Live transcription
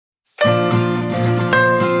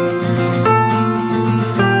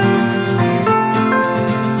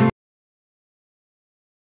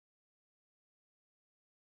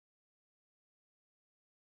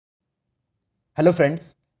Hello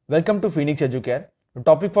friends, welcome to Phoenix Educare. The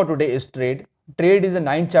topic for today is trade. Trade is a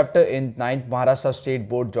ninth chapter in 9th Maharashtra State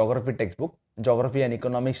Board Geography textbook, Geography and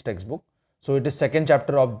Economics textbook. So it is second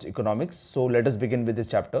chapter of economics. So let us begin with this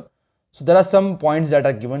chapter. So there are some points that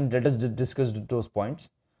are given. Let us discuss those points.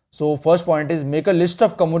 So first point is make a list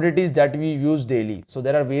of commodities that we use daily. So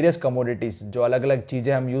there are various commodities जो अलग अलग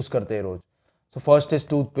चीजें हम use करते हैं रोज. So first is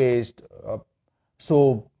toothpaste,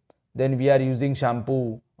 soap, then we are using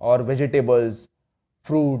shampoo or vegetables,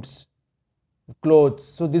 fruits, clothes.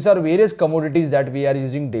 So these are various commodities that we are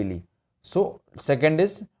using daily. So second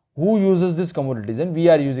is who uses these commodities, and we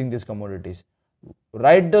are using these commodities.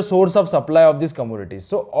 Write the source of supply of these commodities.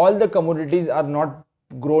 So all the commodities are not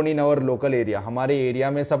grown in our local area. हमारे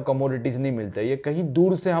area में सब commodities नहीं मिलते, ये कहीं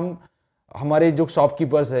दूर से हम हमारे जो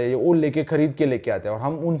शॉपकीपर्स है ये वो लेके खरीद के लेके आते हैं और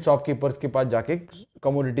हम उन शॉपकीपर्स के पास जाके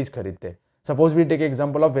कमोडिटीज खरीदते हैं. Suppose we take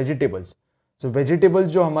example of vegetables. So vegetables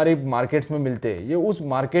जो हमारे मार्केट्स में मिलते हैं, ये उस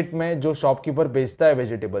मार्केट में जो शॉपकीपर बेचता है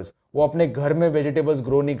वेजिटेबल्स, वो अपने घर में वेजिटेबल्स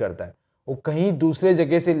ग्रो नहीं करता है, वो कहीं दूसरे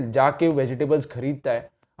जगह से जाके वेजिटेबल्स खरीदता है,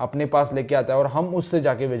 अपने पास लेके आता है और हम उससे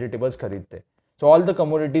जाके वेजिटेबल्स खरीदते हैं. So all the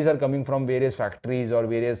commodities are coming from various factories और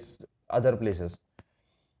various other places.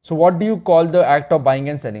 So what do you call the act of buying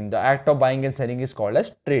and selling? The act of buying and selling is called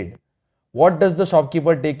as trade. What does the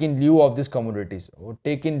shopkeeper take in lieu of these commodities?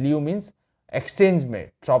 Take in lieu means exchange में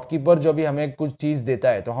shopkeeper जो भी हमें कुछ चीज़ देता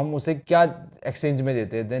है तो हम उसे क्या exchange में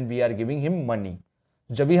देते हैं? Then we are giving him money.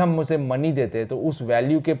 जब भी हम उसे money देते हैं तो उस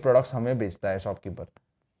value के products हमें बेचता है shopkeeper.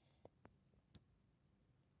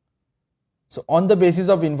 So on the basis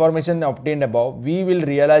of information obtained above, we will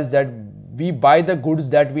realize that we buy the goods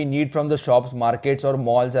that we need from the shops, markets or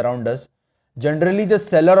malls around us. Generally the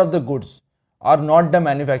seller of the goods are not the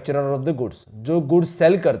manufacturer of the goods. जो goods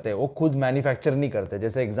sell करते हैं वो खुद manufacture नहीं करते.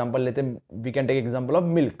 जैसे example लेते हैं, we can take example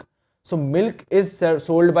of milk. So milk is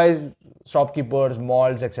sold by shopkeepers,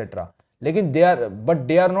 malls, etc. लेकिन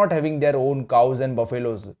they are not having their own cows and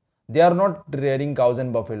buffaloes. They are not rearing cows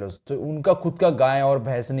and buffaloes. तो उनका खुद का गाय और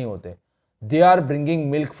भैंस नहीं होते. They are bringing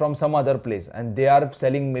milk from some other place and they are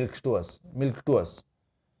selling milk to us.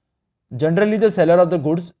 Generally the seller of the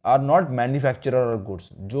goods are not manufacturer of goods.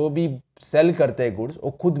 जो भी sell करते हैं goods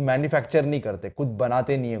वो खुद manufacture नहीं करते, खुद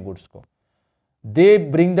बनाते नहीं है goods को. They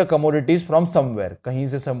bring the commodities from somewhere. कहीं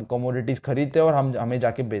से some commodities खरीदते और हमें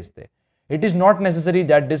जाके बेचते. It is not necessary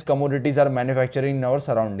that these commodities are manufacturing in our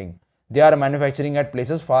surrounding. They are manufacturing at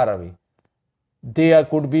places far away. They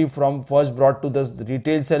could be from first brought to the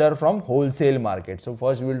retail seller from wholesale market. So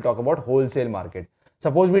first we will talk about wholesale market.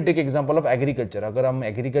 Suppose we take example of agriculture. अगर हम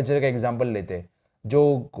agriculture का example लेते हैं,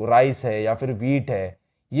 जो rice है या फिर wheat है,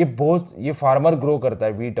 ये फार्मर ग्रो करता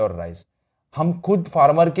है wheat और राइस. हम खुद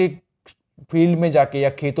फार्मर के फील्ड में जाके या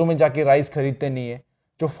खेतों में जाके राइस खरीदते नहीं है.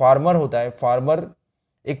 जो फार्मर होता है, फार्मर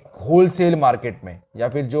एक होलसेल मार्केट में या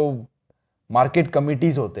फिर जो मार्केट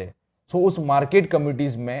कमिटीज होते हैं, सो उस मार्केट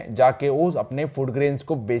कमिटीज में जाके वो अपने फूड ग्रेन्स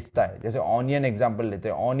को बेचता है. जैसे ऑनियन एग्जांपल लेते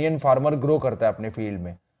हैं, ऑनियन फार्मर ग्रो करता है अपने फील्ड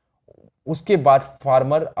में, उसके बाद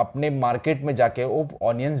फार्मर अपने मार्केट में जाके वो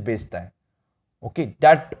ऑनियंस बेचता है. Okay,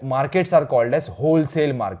 that markets are called as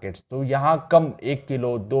wholesale markets. तो यहाँ कम 1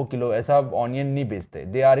 किलो 2 किलो ऐसा ऑनियन नहीं बेचते,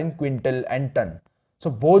 they are in quintal and ton. सो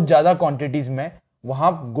बहुत ज़्यादा क्वान्टिटीज में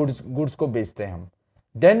वहाँ गुड्स को बेचते हैं हम.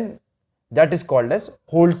 Then that is called as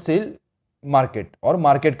wholesale market और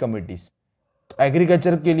मार्केट कमिटीज.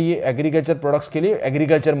 एग्रीकल्चर के लिए, एग्रीकल्चर प्रोडक्ट्स के लिए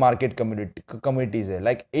एग्रीकल्चर मार्केट कमिटीज है,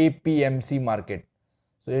 like APMC market.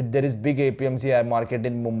 So there is big APMC market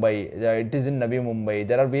in Mumbai, it is in Navi Mumbai.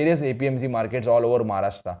 There are various APMC markets all over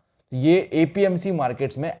Maharashtra. ये APMC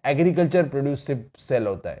markets में agriculture produce से cell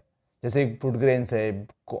होता है, जैसे फूड ग्रेन्स है,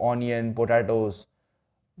 onion, potatoes,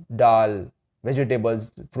 dal,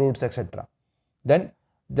 vegetables, fruits, etc. Then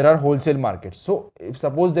there are wholesale markets. So if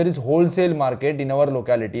suppose there is wholesale market in our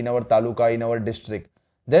locality, in our taluka, in our district,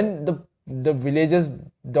 then the villages,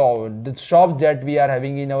 the shops that we are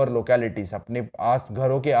having in our localities, अपने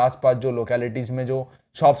घरों के आसपास जो localities में जो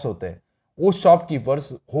shops होते हैं, वो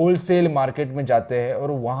shopkeepers wholesale market में जाते हैं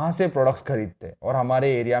और वहाँ से products खरीदते हैं और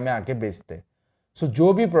हमारे एरिया में आके बेचते हैं. So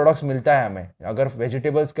जो भी products मिलता है हमें, अगर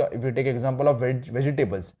vegetables का, if you take example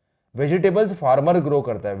of vegetables farmer grow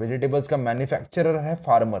करता है, वेजिटेबल्स का मैन्युफैक्चरर है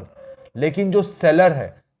फार्मर, लेकिन जो सेलर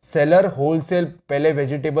है, सेलर होलसेल, पहले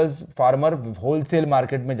वेजिटेबल्स फार्मर होलसेल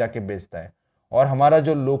मार्केट में जाके बेचता है और हमारा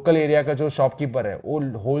जो लोकल एरिया का जो शॉपकीपर है वो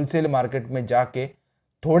होलसेल मार्केट में जाके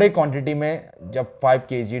थोड़े क्वांटिटी में, जब 5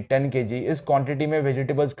 kg 10 kg इस क्वांटिटी में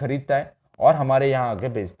वेजिटेबल्स खरीदता है और हमारे यहाँ आके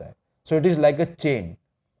बेचता है. So it is like a chain.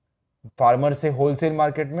 Farmer से होलसेल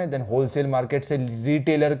मार्केट में, देन होलसेल मार्केट से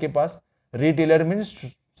रिटेलर के पास. रिटेलर मीन्स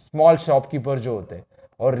स्मॉल शॉपकीपर जो होते हैं,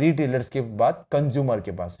 और रिटेलर्स के बाद कंज्यूमर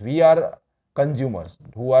के पास. We are consumers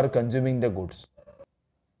who are consuming the goods.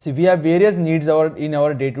 See, we have various needs in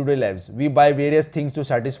our day-to-day lives. We buy various things to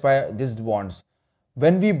satisfy these wants.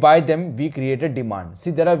 When we buy them, we create a demand.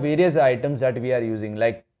 See, there are various items that we are using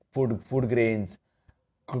like food grains,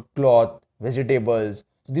 cloth, vegetables.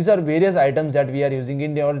 These are various items that we are using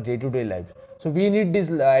in our day-to-day life. So we need these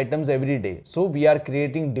items every day. So we are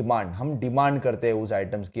creating demand. हम demand करते हैं उस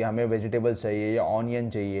items की, हमें vegetables चाहिए या onion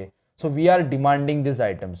चाहिए. So we are demanding these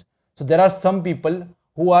items. So there are some people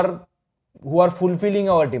who are fulfilling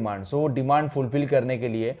our demand. So demand fulfill करने के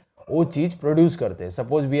लिए वो चीज़ प्रोड्यूस करते हैं.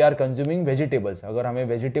 Suppose we are consuming vegetables, अगर हमें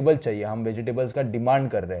वेजिटेबल चाहिए, हम वेजिटेबल्स का डिमांड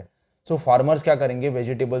कर रहे हैं. सो फार्मर्स क्या करेंगे,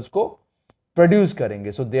 वेजिटेबल्स को प्रोड्यूस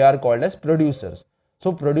करेंगे. सो they are called as producers.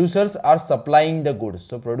 So producers are supplying the goods.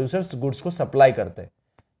 So producers goods को सप्लाई करते हैं.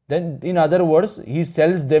 Then in other words he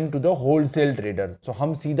sales them to the wholesale trader. सो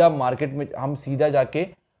हम सीधा मार्केट में, हम सीधा जाके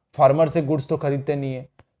फार्मर से गुड्स तो खरीदते नहीं है.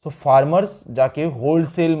 सो फार्मर्स जाके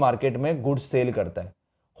होलसेल मार्केट में गुड्स सेल करता है.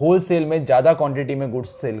 होलसेल में ज़्यादा क्वांटिटी में गुड्स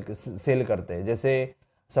सेल करते हैं. जैसे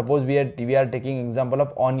suppose we are taking example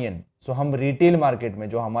of onion. सो हम रिटेल मार्केट में,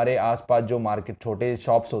 जो हमारे आसपास जो मार्केट छोटे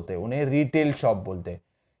शॉप्स होते हैं उन्हें रिटेल शॉप बोलते हैं.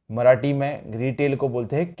 मराठी में रिटेल को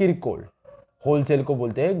बोलते हैं किरकोळ, होलसेल को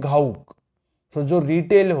बोलते हैं घाऊक. सो जो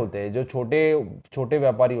रिटेल होते हैं, जो छोटे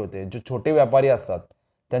व्यापारी होते हैं, जो छोटे व्यापारी असतात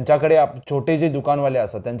त्यांच्याकडे, छोटे जे दुकानवाले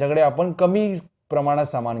असतात त्यांच्याकडे आपण कमी प्रमाणात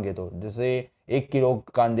सामान घेतो. जैसे 1 किलो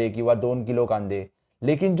कांदे किंवा 2 किलो कांदे.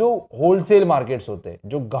 लेकिन जो होलसेल मार्केट्स होते हैं,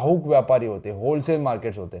 जो घाऊक व्यापारी होते हैं, होलसेल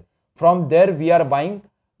मार्केट्स होते हैं, from there we are buying,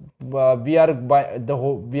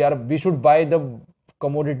 we should by the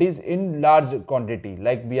commodities in large quantity.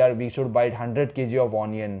 Like we should buy 100 kg of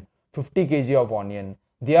onion, 50 kg of onion.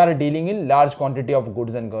 They are dealing in large quantity of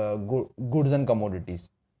goods and commodities.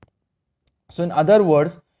 So in other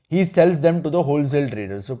words, he sells them to the wholesale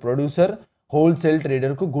traders. So producer wholesale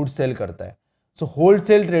trader को goods sell करता है. So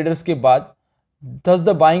wholesale traders के बाद, thus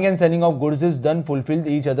the buying and selling of goods is done fulfill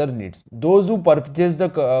each other needs. Those who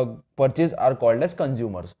purchase are called as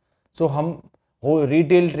consumers. So हम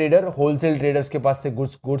retail trader wholesale traders के पास से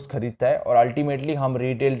goods खरीदता है, और अल्टीमेटली हम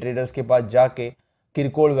रिटेल ट्रेडर्स के पास जाके,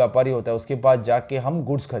 किरकोळ व्यापारी होता है उसके पास जाके हम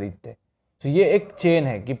गुड्स खरीदते हैं. तो ये एक चेन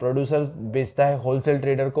है कि प्रोड्यूसर बेचता है होलसेल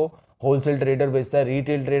ट्रेडर को, होलसेल ट्रेडर बेचता है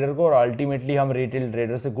रिटेल ट्रेडर को, और अल्टीमेटली हम रिटेल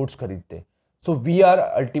ट्रेडर से गुड्स खरीदते हैं. So we are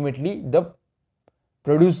ultimately the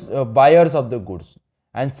buyers of the goods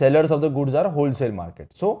and sellers of the goods are wholesale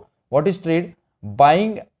market. So what is trade?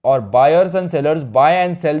 Buying, or buyers and sellers buy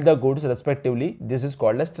and sell the goods respectively. This is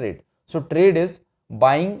called as trade. So trade is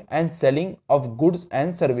buying and selling of goods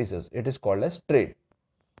and services. It is called as trade.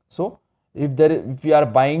 So if we are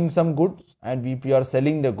buying some goods and if we are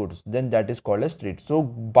selling the goods, then that is called as trade. So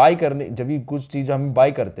buy करने, जब भी कुछ चीज हम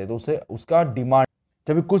buy करते हैं तो उसे उसका डिमांड,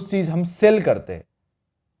 जब भी कुछ चीज हम सेल करते हैं,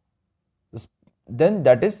 then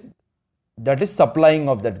that is supplying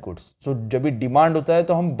of that goods. सो जब भी डिमांड होता है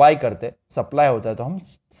तो हम बाय करते हैं, सप्लाई होता है तो हम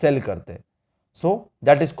सेल करते हैं. So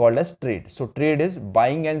that is called as trade. So trade is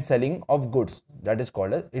buying and selling of goods. That is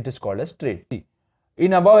called as trade.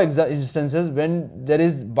 In above instances when there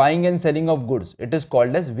is buying and selling of goods, it is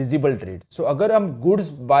called as visible trade. सो अगर हम goods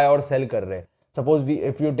by और cell कर रहे हैं, suppose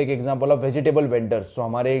if you take example of vegetable vendors. सो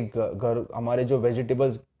हमारे जो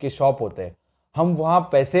vegetables के shop होते हैं, हम वहाँ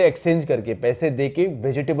पैसे एक्सचेंज करके, पैसे दे के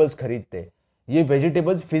वेजिटेबल्स खरीदते. ये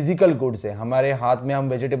वेजिटेबल्स फिजिकल गुड्स है, हमारे हाथ में हम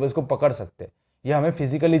वेजिटेबल्स को पकड़ सकते हैं, ये हमें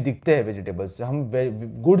फिजिकली दिखते हैं वेजिटेबल्स, हम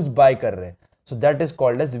गुड्स बाय कर रहे हैं. So that is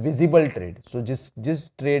called as visible trade. सो जिस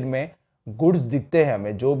ट्रेड में गुड्स दिखते हैं,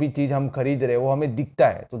 हमें जो भी चीज़ हम खरीद रहे हैं वो हमें दिखता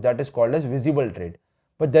है, तो that is called as visible trade.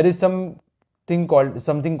 But there is something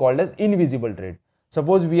called as invisible trade.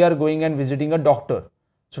 Suppose we are going and visiting a doctor.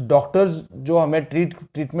 So doctors जो हमें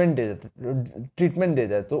ट्रीटमेंट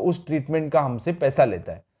देता है तो उस ट्रीटमेंट का हमसे पैसा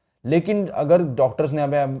लेता है. लेकिन अगर डॉक्टर्स ने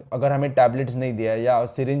हमें टैबलेट्स नहीं दिया या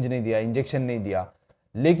सिरिंज नहीं दिया, इंजेक्शन नहीं दिया,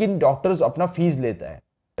 लेकिन डॉक्टर्स अपना फीस लेता है,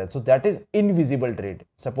 so that is invisible trade.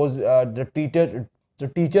 Suppose the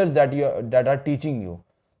teachers that are teaching you.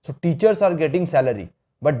 So teachers are getting salary,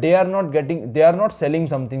 but they are not selling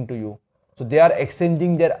something to you. So they are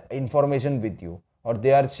exchanging there information with you, और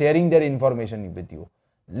they are sharing their information with you.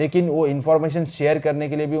 लेकिन वो information share करने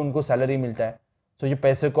के लिए भी उनको salary मिलता है. सो ये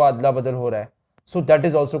पैसे को अदला बदल हो रहा है. So that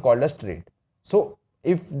is also called as trade. So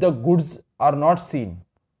if the goods are not seen,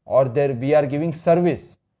 or there we are giving service,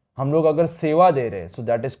 हम लोग अगर सेवा दे रहे हैं, so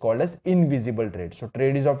that is called as invisible trade. So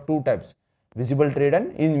trade is of two types, visible trade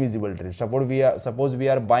and invisible trade. Suppose we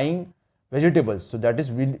are buying vegetables, so that is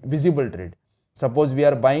visible trade. Suppose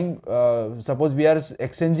we are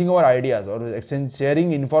exchanging our ideas or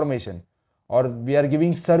sharing information, or we are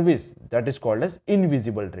giving service, that is called as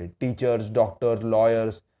invisible trade. Teachers, doctors,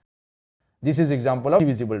 lawyers, this is example of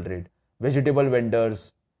visible trade. Vegetable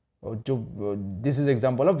vendors, जो this is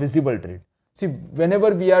example of visible trade. C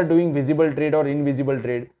whenever we are doing visible trade or invisible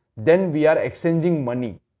trade, then we are exchanging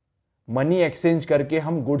money. Money exchange करके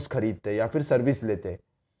हम goods खरीदते या फिर service लेते.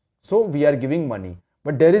 So we are giving money.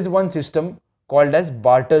 But there is one system called as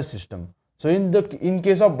barter system. So in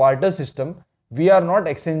case of barter system we are not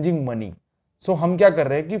exchanging money. सो हम क्या कर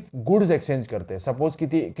रहे हैं कि गुड्स एक्सचेंज करते हैं. सपोज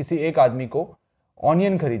किसी एक आदमी को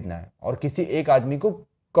ऑनियन खरीदना है और किसी एक आदमी को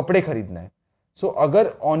कपड़े खरीदना है. सो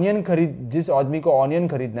अगर जिस आदमी को ऑनियन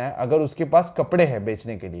खरीदना है, अगर उसके पास कपड़े हैं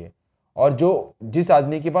बेचने के लिए, और जिस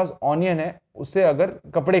आदमी के पास ऑनियन है उससे अगर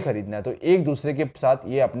कपड़े खरीदना है, तो एक दूसरे के साथ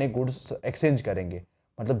ये अपने गुड्स एक्सचेंज करेंगे.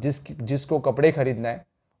 मतलब जिसको कपड़े खरीदना है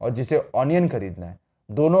और जिसे ऑनियन खरीदना है,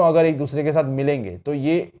 दोनों अगर एक दूसरे के साथ मिलेंगे तो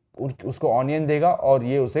ये उसको ऑनियन देगा और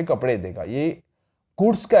ये उसे कपड़े देगा. ये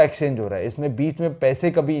गुड्स का एक्सचेंज हो रहा है. इसमें बीच में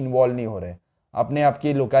पैसे कभी इन्वॉल्व नहीं हो रहे. आपने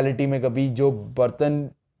आपकी लोकेलिटी में कभी जो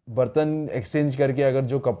बर्तन एक्सचेंज करके अगर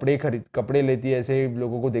जो कपड़े लेती है ऐसे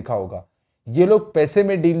लोगों को देखा होगा. ये लोग पैसे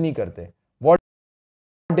में डील नहीं करते. What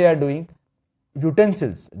they are doing,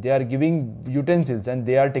 utensils, they are giving utensils and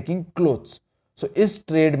they are taking clothes. सो इस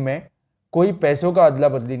ट्रेड में कोई पैसों का अदला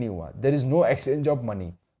बदली नहीं हुआ. There is no exchange of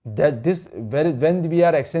money. When we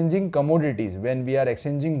are exchanging commodities, when we are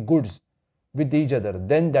exchanging goods with each other,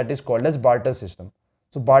 then that is called as barter system.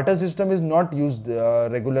 So barter system is not used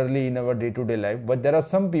regularly in our day-to-day life, but there are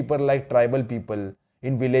some people like tribal people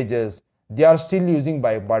in villages, they are still using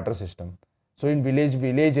barter system. So in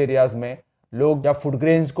village areas में लोग या food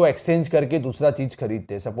grains को exchange करके दूसरा चीज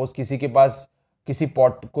खरीदते हैं. Suppose किसी के पास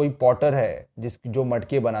कोई पॉटर है जो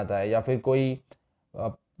मटके बनाता है, या फिर कोई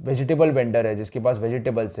वेजिटेबल वेंडर है जिसके पास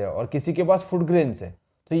वेजिटेबल्स है, और किसी के पास फूड ग्रेन्स है.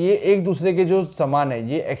 तो ये एक दूसरे के जो सामान है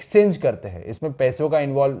ये एक्सचेंज करते हैं. इसमें पैसों का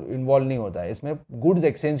इन्वॉल्व नहीं होता है. इसमें गुड्स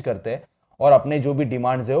एक्सचेंज करते हैं और अपने जो भी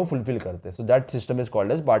डिमांड्स है वो फुलफिल करते हैं. So that system is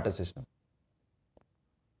called as barter system.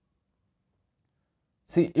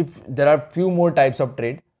 See, if there are few more types of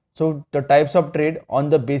trade. So the types of trade on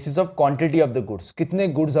the basis of quantity of the goods. कितने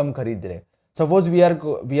goods हम खरीद रहे हैं. Suppose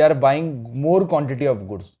we are buying more quantity of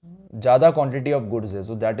goods. ज़्यादा quantity of goods है.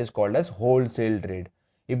 So that is called as wholesale trade.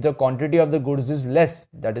 If the quantity of the goods is less,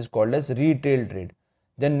 that is called as retail trade.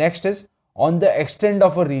 Then next is on the extent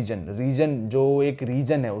of a region. Region जो एक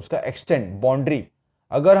region है उसका extent, boundary.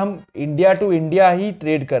 अगर हम India to India he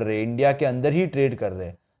trade कर रहे हैं, India के अंदर ही ट्रेड कर रहे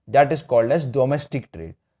हैं, that is called as domestic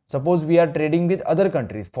trade. Suppose we are trading with other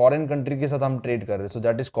countries, foreign country के साथ हम ट्रेड कर रहे हैं, so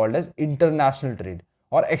that is called as international trade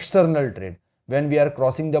or external trade. When we are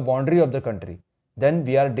crossing the boundary of the country, then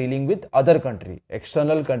we are dealing with other country,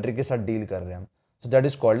 external country के साथ deal कर रहे हैं हम, so that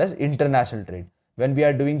is called as international trade. When we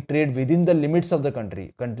are doing trade within the limits of the country,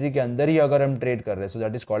 country के अंदर ही अगर हम ट्रेड कर रहे हैं, so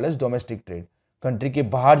that is called as domestic trade. Country के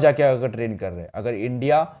बाहर जाके अगर ट्रेड कर रहे हैं, अगर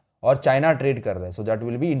इंडिया और चाइना ट्रेड कर रहे हैं, so that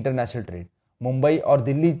will be international trade. Mumbai और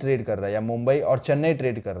दिल्ली ट्रेड कर रहा है या मुंबई और चेन्नई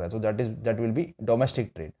ट्रेड कर रहा है, तो that will be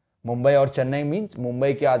domestic trade. Mumbai और चेन्नई मीन्स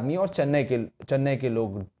मुंबई के आदमी और चेन्नई के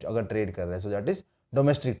लोग अगर ट्रेड कर रहे हैं, so that is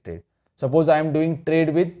domestic trade. Suppose I am doing trade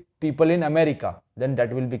with people in America, then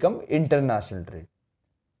that will become international trade.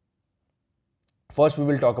 First we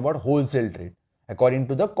will talk about wholesale trade according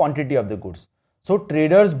to the quantity of the goods. So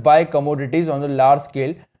traders bye commodities on the large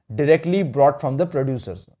scale directly brought from the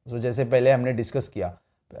producers. सो जैसे पहले हमने discuss किया,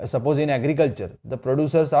 suppose in agriculture the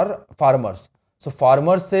producers are farmers. So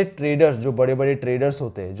farmers से traders, जो बड़े बड़े traders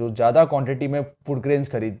होते हैं जो ज़्यादा क्वांटिटी में फूड ग्रेन्स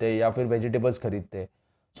खरीदते हैं या फिर वेजिटेबल्स खरीदते हैं,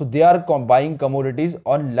 सो they are buying commodities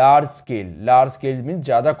on large scale. Large scale means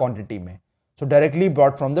ज़्यादा क्वांटिटी में. सो directly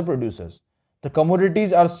brought from the producers. The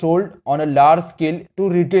commodities are sold on a large scale to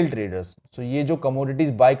retail traders. सो ये जो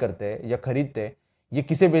कमोडिटीज बाय करते हैं या खरीदते हैं, ये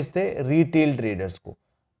किसे बेचते हैं? रिटेल ट्रेडर्स को.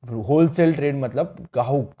 होलसेल ट्रेड मतलब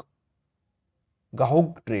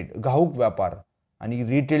घाऊक व्यापार, आणि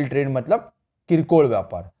रिटेल ट्रेड मतलब किरकोळ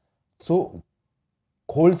व्यापार. सो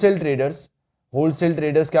होलसेल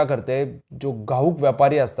ट्रेडर्स क्या करते हैं, जो घाऊक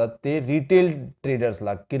व्यापारी असतात ते रिटेल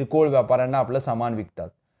ट्रेडर्सला, किरकोळ व्यापाऱ्यांना आपलं सामान विकतात,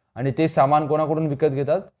 आणि ते सामान कोणाकडून विकत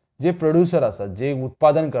घेतात? जे प्रोड्यूसर असतात, जे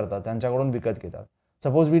उत्पादन करतात त्यांच्याकडून विकत घेतात.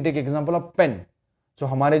 Suppose we take example of pen. सो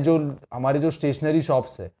हमारे जो स्टेशनरी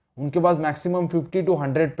शॉप्स है उनके पास मैक्सिमम 50 to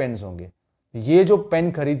 100 पेन्स होंगे. ये जो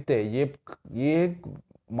पेन खरीदते हैं, ये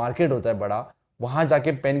मार्केट होता है बड़ा, वहाँ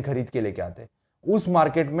जाके पेन खरीद के लेके आते हैं. उस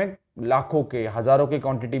मार्केट में लाखों के, हज़ारों के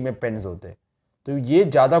क्वांटिटी में पेन्स होते हैं. तो ये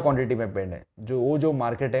ज़्यादा क्वांटिटी में पेन है. जो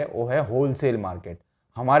मार्केट है वो है होलसेल मार्केट.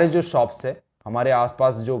 हमारे जो शॉप्स है, हमारे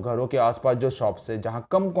आसपास जो घरों के आसपास जो शॉप्स है जहाँ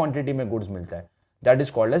कम क्वांटिटी में गुड्स मिलता है, that is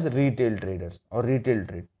called as retail traders और retail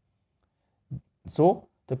trade. So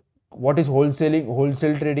what is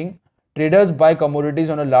wholesale trading? Traders buy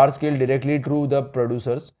commodities on a large scale directly through the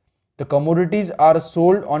producers. The commodities are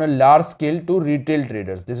sold on a large scale to retail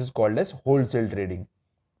traders. This is called as wholesale trading.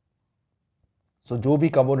 So जो भी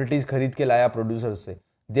commodities खरीद के लाया producers से,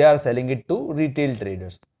 they are selling it to retail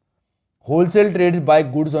traders. Wholesale trades buy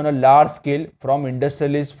goods on a large scale from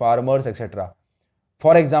industrialists, farmers, etc.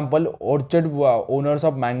 For example, orchard owners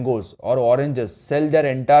of mangoes or oranges sell their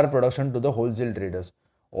entire production to the wholesale traders.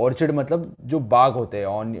 Orchard मतलब जो बाग होते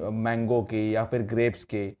हैं mango के या फिर grapes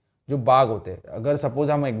के जो बाग होते हैं. अगर सपोज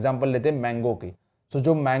हम एग्जांपल लेते हैं मैंगो की, सो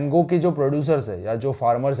जो मैंगो के जो प्रोड्यूसर्स है या जो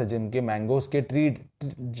फार्मर्स है जिनके मैंगोज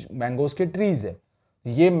के ट्रीज है,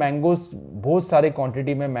 ये मैंगोज बहुत सारे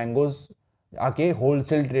क्वांटिटी में मैंगोज आके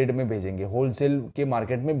होलसेल ट्रेड में भेजेंगे, होलसेल के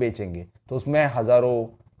मार्केट में बेचेंगे. तो उसमें हज़ारों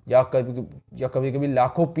या कभी कभी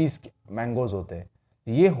लाखों पीस मैंगोज होते हैं.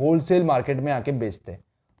 ये होलसेल मार्केट में आके बेचते हैं.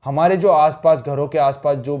 हमारे जो आसपास घरों के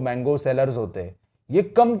आसपास जो मैंगो सेलर्स होते हैं, ये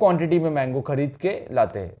कम क्वांटिटी में मैंगो खरीद के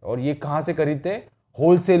लाते हैं. और ये कहाँ से खरीदते हैं?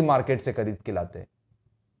 होलसेल मार्केट से खरीद के लाते हैं.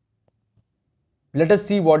 Let us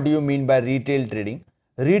see what do you mean by retail trading.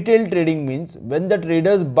 Retail trading means when the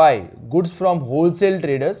traders buy goods from wholesale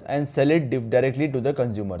traders and sell it directly to the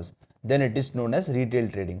consumers, then it is known as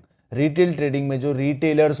retail trading. Retail trading में जो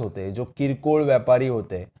retailers होते हैं, जो किरकोळ व्यापारी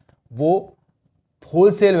होते हैं, वो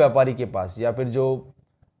wholesale व्यापारी के पास या फिर जो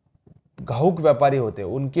घाऊक व्यापारी होते हैं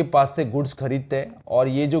उनके पास से गुड्स खरीदते हैं. और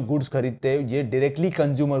ये जो गुड्स खरीदते हैं ये डायरेक्टली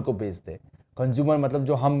कंज्यूमर को बेचते हैं. कंज्यूमर मतलब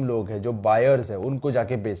जो हम लोग हैं, जो बायर्स हैं, उनको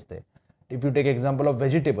जाके बेचते हैं. If you take example of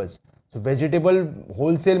vegetables, तो वेजिटेबल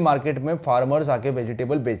होलसेल मार्केट में फार्मर्स आके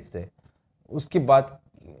वेजिटेबल बेचते हैं. उसके बाद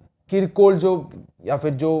किरकोल जो या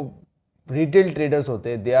फिर जो रिटेल ट्रेडर्स होते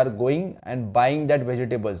हैं, they are going and buying that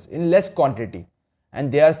vegetables in less quantity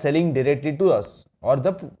and they are selling directly to us और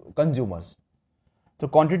the consumers. So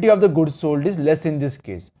quantity of the goods sold is less in this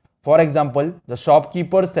case. For example, the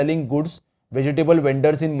shopkeepers selling goods, vegetable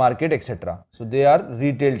vendors in market, etc. So they are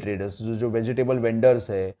retail traders. जो vegetable vendors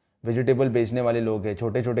है, vegetable बेचने वाले लोग हैं,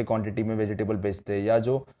 छोटे छोटे quantity में vegetable बेचते हैं, या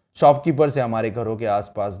जो shopkeepers है हमारे घरों के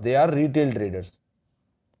आसपास, they are retail traders.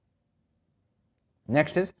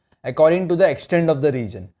 Next is according to the extent of the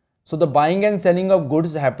region. So the buying and selling of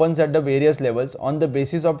goods happens at the various levels. On the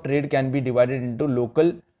basis of trade can be divided into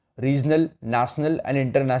local, regional, national and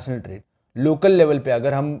international trade. Local level पे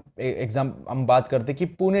अगर हम बात करते कि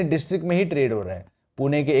Pune district में ही trade हो रहा है,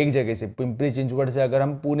 पुणे के एक जगह से, पिंपरी चिंचवड़ से अगर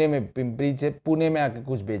हम पिंपरी से पुणे में आके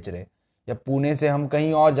कुछ बेच रहे हैं, या पुणे से हम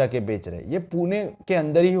कहीं और जाके बेच रहे हैं, ये पुणे के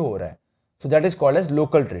अंदर ही हो रहा है. So that is called as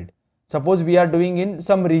local trade. Suppose we are doing in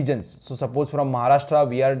some regions. So suppose from Maharashtra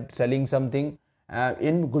we are selling something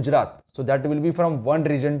in Gujarat, so that will be from one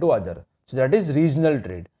reason to other. So that is regional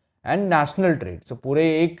trade. And national trade, सो पूरे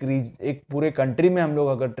एक पूरे country में हम लोग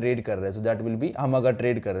अगर trade कर रहे हैं, सो दैट विल बी, हम अगर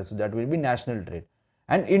ट्रेड कर रहे हैं, so that will be national trade.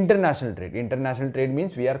 And international trade, international trade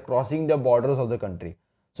means we are crossing the borders of the country.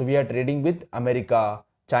 So we are trading with America,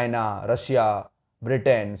 China, Russia,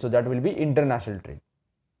 Britain, so that will be international trade.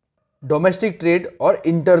 Domestic trade और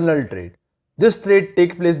internal trade, this trade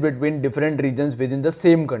take place between different regions with in the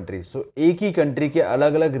same country. सो एक ही country के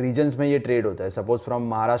अलग अलग regions में ये trade होता है. Suppose from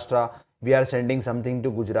Maharashtra we are sending something to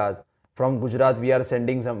Gujarat. From Gujarat we are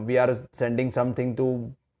sending something to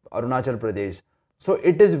Arunachal Pradesh. So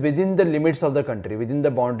it is within the limits of the country, within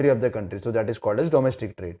the boundary of the country. So that is called as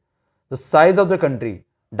domestic trade. The size of the country,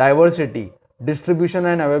 diversity, distribution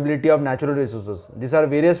and availability of natural resources. These are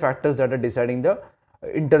various factors that are deciding the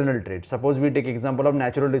internal trade. Suppose we take example of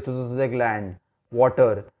natural resources like land,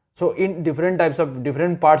 water. So in different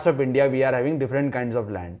parts of India, we are having different kinds of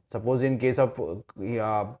land. Suppose in case of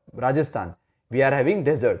Rajasthan, we are having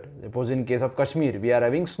desert. Suppose in case of Kashmir, we are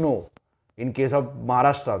having snow. In case of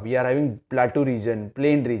Maharashtra, we are having plateau region,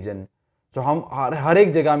 plain region. So हम हर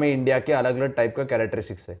एक जगह में India के अलग अलग type का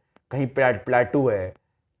characteristics है. कहीं प्लॅटू है,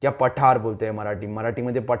 या पठार बोलते हैं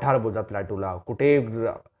मराठीमध्ये पठार बोलतात प्लॅटूला. कुठे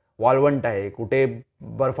वाळवंट आहे, कुठे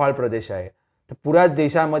बर्फाळ प्रदेश आहे. तर पुऱ्या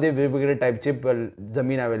देशामध्ये वेगवेगळे टाईपचे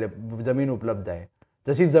जमीन उपलब्ध आहे.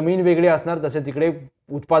 जशी जमीन वेगळी असणार तसे तिकडे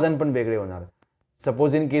उत्पादन पण वेगळे होणार.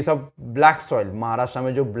 Suppose in case of black soil, Maharashtra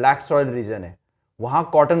में जो ब्लैक सॉइल रीजन है, वहाँ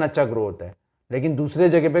कॉटन अच्छा ग्रो होता है, लेकिन दूसरे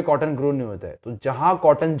जगह पे कॉटन ग्रो नहीं होता है. तो जहाँ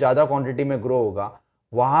कॉटन ज़्यादा क्वांटिटी में ग्रो होगा,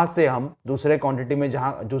 वहाँ से हम दूसरे क्वांटिटी में,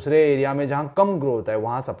 जहाँ दूसरे एरिया में जहाँ कम ग्रो होता है,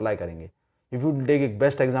 वहाँ सप्लाई करेंगे. इफ यू टेक एक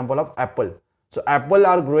best example of Apple. So Apple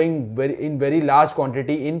are growing in very large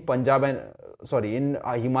quantity in Punjab in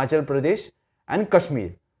Himachal Pradesh and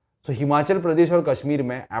Kashmir. सो हिमाचल प्रदेश और कश्मीर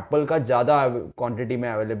में एप्पल का ज़्यादा क्वांटिटी में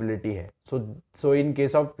अवेलेबिलिटी है. सो in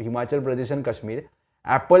case of Himachal Pradesh and Kashmir,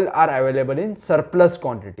 Apple are available in surplus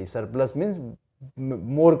quantity. Surplus means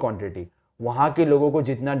more quantity. वहाँ के लोगों को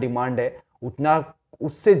जितना डिमांड है उतना,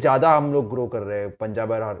 उससे ज़्यादा हम लोग ग्रो कर रहे हैं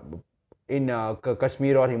पंजाब और इन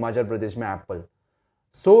कश्मीर और हिमाचल प्रदेश में एप्पल.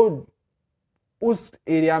 सो उस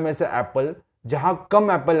एरिया में से एप्पल जहाँ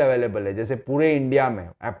कम एप्पल अवेलेबल है, जैसे पूरे इंडिया में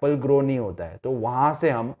एप्पल ग्रो नहीं होता है, तो वहाँ से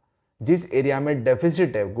हम जिस एरिया में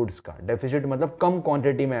डेफिसिट है गुड्स का, डेफिसिट मतलब कम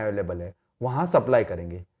क्वांटिटी में अवेलेबल है, वहाँ सप्लाई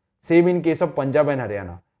करेंगे. Same in case of Punjab and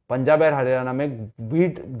Haryana. Punjab and Haryana में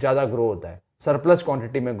व्हीट ज़्यादा ग्रो होता है, सरप्लस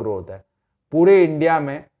क्वांटिटी में ग्रो होता है. पूरे इंडिया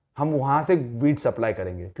में हम वहाँ से व्हीट सप्लाई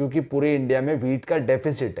करेंगे क्योंकि पूरे इंडिया में व्हीट का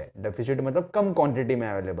डेफिसिट है. डेफिसिट मतलब कम क्वांटिटी में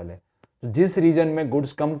अवेलेबल है. तो जिस रीजन में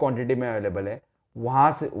गुड्स कम क्वांटिटी में अवेलेबल है,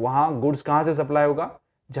 वहाँ गुड्स कहाँ से सप्लाई होगा?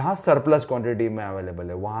 जहाँ सरप्लस क्वांटिटी में अवेलेबल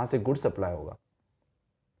है, वहाँ से गुड्स सप्लाई होगा.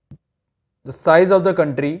 The size of the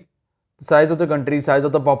country, size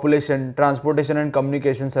of the population, transportation and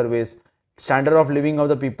communication service, standard of living of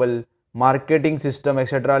the people, marketing system,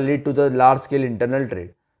 etc. lead to the large scale internal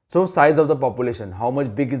trade. So size of the population, how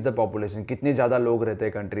much big is the population, कितने ज़्यादा लोग रहते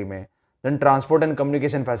हैं country में. Then transport and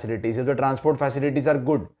communication facilities. If the transport facilities are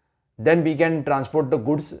good, then we can transport the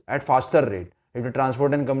goods at faster rate. If the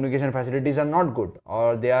transport and communication facilities are not good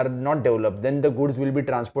or they are not developed, then the goods will be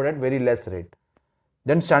transported at very less rate.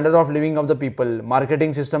 Then standard of living of the people,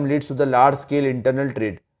 marketing system leads to the large scale internal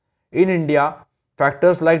trade. In India,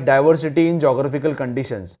 factors like diversity in geographical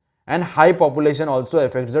conditions and high population also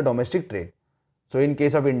affects the domestic trade. So in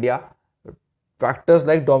case of India, factors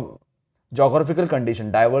like geographical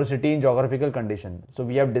condition, diversity in geographical condition. So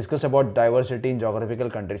we have discussed about diversity in geographical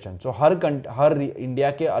condition. So her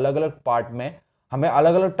India के अलग अलग part में हमें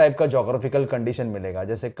अलग अलग type का geographical condition मिलेगा.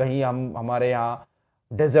 जैसे कहीं हमारे यहाँ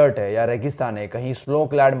डेजर्ट है या रेगिस्तान है, कहीं स्नो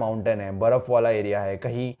क्लैड माउंटेन है, बर्फ वाला एरिया है,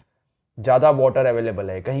 कहीं ज़्यादा वाटर अवेलेबल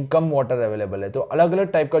है, कहीं कम वाटर अवेलेबल है. तो अलग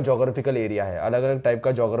अलग टाइप का जोग्राफिकल एरिया है, अलग अलग टाइप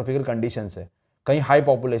का जोग्राफिकल कंडीशंस है. कहीं हाई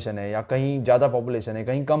पॉपुलेशन है या कहीं ज़्यादा पॉपुलेशन है,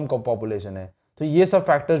 कहीं कम पॉपुलेशन है. तो ये सब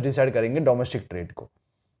फैक्टर्स डिसाइड करेंगे डोमेस्टिक ट्रेड को.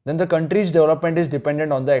 Then the countries development is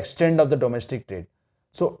dependent on the extent of the domestic trade.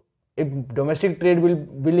 So if domestic trade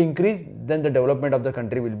will increase, then the development of the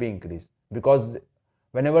country will be increased, because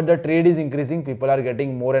whenever the trade is increasing, people are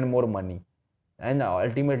getting more and more money, and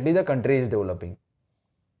ultimately the country is developing.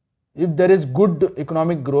 If there is good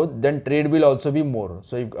economic growth, then trade will also be more.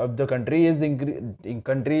 So if the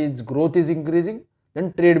country's growth is increasing,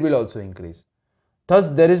 then trade will also increase. Thus,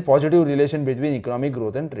 there is positive relation between economic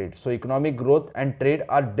growth and trade. So economic growth and trade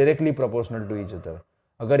are directly proportional to each other.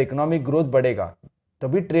 अगर economic growth बढ़ेगा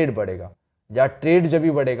तभी trade बढ़ेगा, या trade जब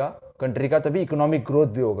भी बढ़ेगा country का तभी इकोनॉमिक ग्रोथ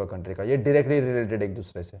भी होगा कंट्री का. ये डायरेक्टली रिलेटेड एक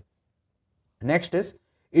दूसरे से. Next is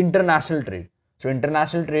international trade. So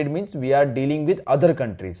international trade means we are dealing with other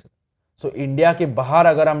countries. So India के बाहर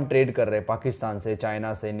अगर हम ट्रेड कर रहे हैं पाकिस्तान से,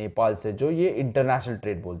 चाइना से, नेपाल से, जो ये इंटरनेशनल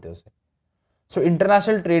ट्रेड बोलते हैं उसे. So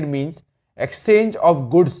international trade means exchange of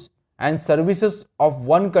goods and services of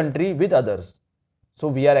one country with others. So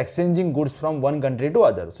we are exchanging goods from one country to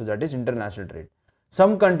others. So that is international trade.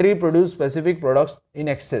 Some country produce specific products in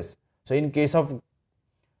excess. So in case of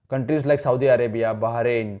countries like Saudi Arabia,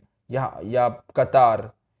 Bahrain या कतार,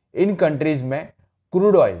 इन countries में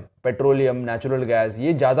crude oil, petroleum, natural gas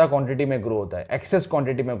ये ज़्यादा quantity में grow होता है, axis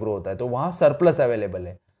quantity में grow होता है, तो वहाँ सरप्लस अवेलेबल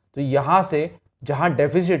है. तो यहाँ से जहाँ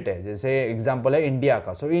डेफिसिट है, जैसे एग्जांपल है इंडिया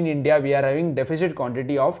का. सो in India we are having deficit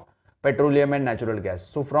quantity of petroleum and natural gas.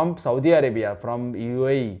 So from Saudi Arabia, from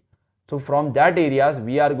UAE, so from that areas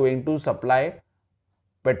we are going to supply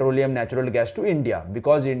petroleum natural gas to India,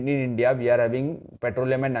 because in India we are having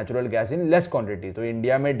petroleum and natural gas in less quantity. तो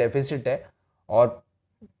India में deficit है और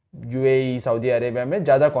UAE, Saudi Arabia में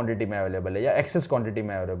ज़्यादा quantity में available है या axis quantity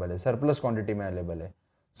में अवेलेबल है, सरप्लस क्वांटिटी में अवेलेबल है.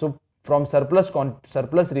 सो from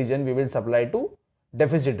surplus region we will supply to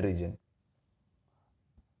deficit region.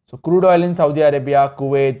 So crude oil in Saudi Arabia,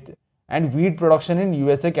 Kuwait, and wheat production in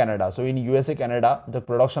USA, Canada. So in USA, Canada the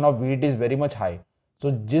production of wheat is very much high.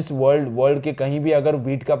 So जिस world के कहीं भी अगर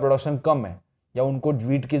wheat का production कम है या उनको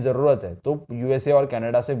wheat की ज़रूरत है तो USA और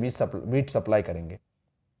कनाडा से wheat सप्लाई करेंगे.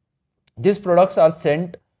 These products are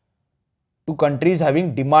sent to countries having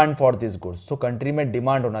demand for this goods. So country में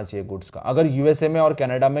डिमांड होना चाहिए गुड्स का. अगर यूएसए में और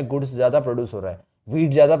कनाडा में गुड्स ज़्यादा प्रोड्यूस हो रहा है,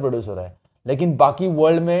 व्हीट ज़्यादा प्रोड्यूस हो रहा है, लेकिन बाकी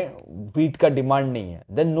वर्ल्ड में व्हीट का डिमांड नहीं है,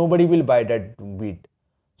 then nobody will by that wheat.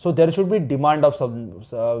 So there should be demands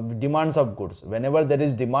of goods. Whenever there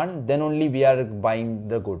is demand, then only we are buying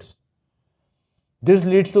the goods. This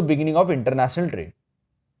leads to beginning of international trade.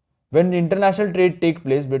 When international trade take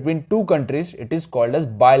place between two countries, it is called as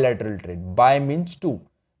bilateral trade. Bi means two.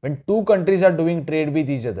 When two countries are doing trade with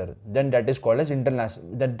each other, then that is called as international.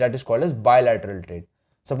 That is called as bilateral trade.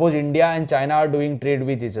 Suppose India and China are doing trade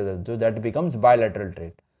with each other, so that becomes bilateral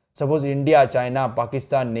trade. Suppose India, China,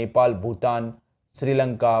 Pakistan, Nepal, Bhutan, Sri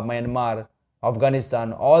Lanka, Myanmar,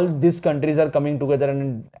 Afghanistan, all these countries are coming together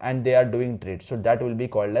and they are doing trade. So that will be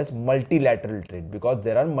called as multilateral trade because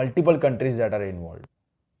there are multiple countries that are involved.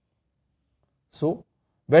 So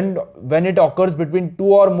when it occurs between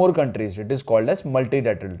two or more countries, it is called as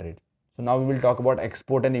multilateral trade. So now we will talk about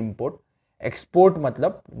export and import. Export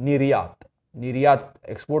मतलब निर्यात, निर्यात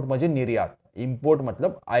export म्हणजे निर्यात, import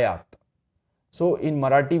मतलब आयात. So in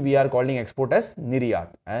Marathi we are calling export as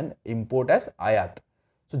निर्यात and import as आयात.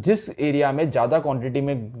 So जिस एरिया में ज़्यादा क्वांटिटी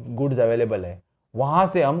में गुड्स अवेलेबल है वहाँ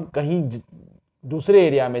से हम कहीं दूसरे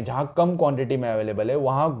एरिया में जहाँ कम क्वांटिटी में अवेलेबल है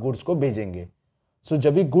वहाँ गुड्स को भेजेंगे. सो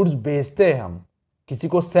जब भी गुड्स भेजते हैं हम किसी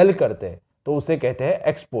को सेल करते हैं तो उसे कहते हैं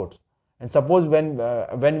exports. And suppose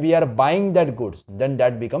when we are buying that goods then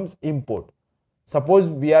that becomes import. Suppose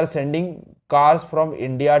we are sending cars from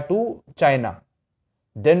India to China,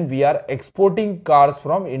 then we are exporting cars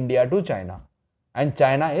from India to China and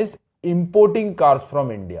China is importing cars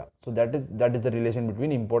from India. So that is the relation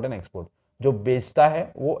between import and export. जो बेचता है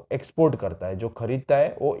वो export करता है, जो खरीदता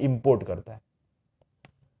है वो इंपोर्ट करता है.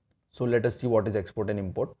 So let us see what is export and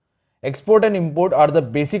import. Export and import are the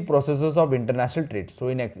basic processes of international trade. So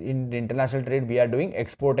in international trade we are doing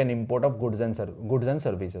export and import of goods and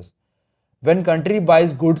services. When country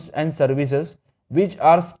buys goods and services which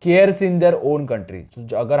are scarce in their own country. So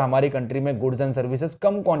अगर हमारी country में goods and services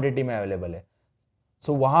come quantity में available है,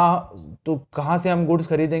 सो वहाँ तो कहाँ से हम गुड्स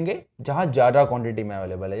खरीदेंगे? जहाँ ज़्यादा क्वांटिटी में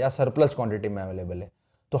अवेलेबल है या सरप्लस क्वांटिटी में अवेलेबल है.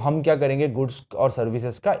 तो हम क्या करेंगे? गुड्स और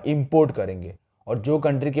सर्विसेज का इंपोर्ट करेंगे और जो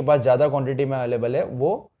कंट्री के पास ज़्यादा क्वांटिटी में अवेलेबल है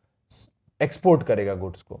वो एक्सपोर्ट करेगा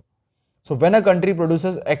गुड्स को. So when a country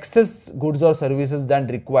produces access goods और services then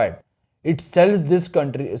required, it sales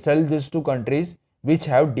this to countries which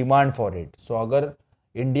have demand for it. सो अगर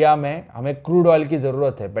इंडिया में हमें क्रूड ऑयल की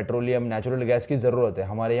ज़रूरत है, पेट्रोलियम नेचुरल गैस की ज़रूरत है,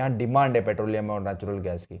 हमारे यहाँ डिमांड है पेट्रोलियम और नेचुरल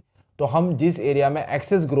गैस की, तो हम जिस एरिया में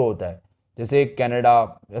एक्सेस ग्रो होता है जैसे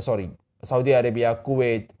सऊदी अरेबिया,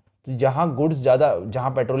 कुवैत, तो जहाँ गुड्स ज़्यादा,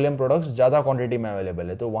 जहाँ पेट्रोलियम प्रोडक्ट्स ज़्यादा क्वांटिटी में अवेलेबल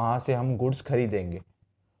है तो वहाँ से हम गुड्स खरीदेंगे.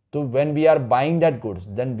 तो when we are buying that goods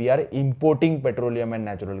then we are importing petroleum and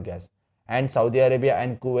natural gas and Saudi Arabia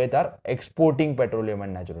and Kuwait are exporting petroleum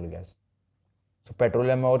and natural gas. So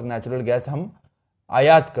petroleum और नेचुरल गैस हम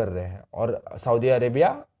आयात कर रहे हैं और सऊदी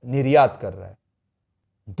अरेबिया निर्यात कर रहा है.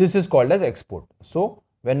 This is called as export. So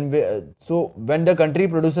when the country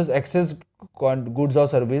produces access goods और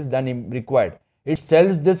service then required, it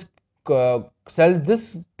sells this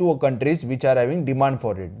to countries which are having demand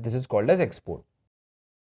for it. This is called as export.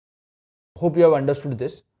 Hope you have understood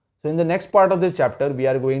this. So in the next part of this chapter, we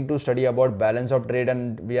are going to study about balance of trade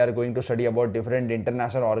and we are going to study about different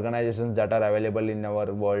international organizations that are available in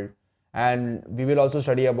our world. And we will also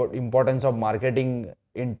study about importance of marketing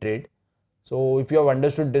in trade. So if you have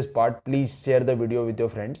understood this part, please share the video with your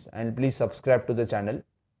friends and please subscribe to the channel.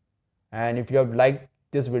 And if you have liked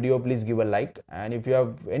this video, please give a like. And if you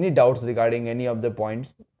have any doubts regarding any of the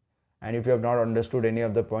points and if you have not understood any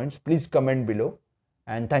of the points, please comment below.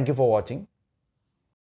 And thank you for watching.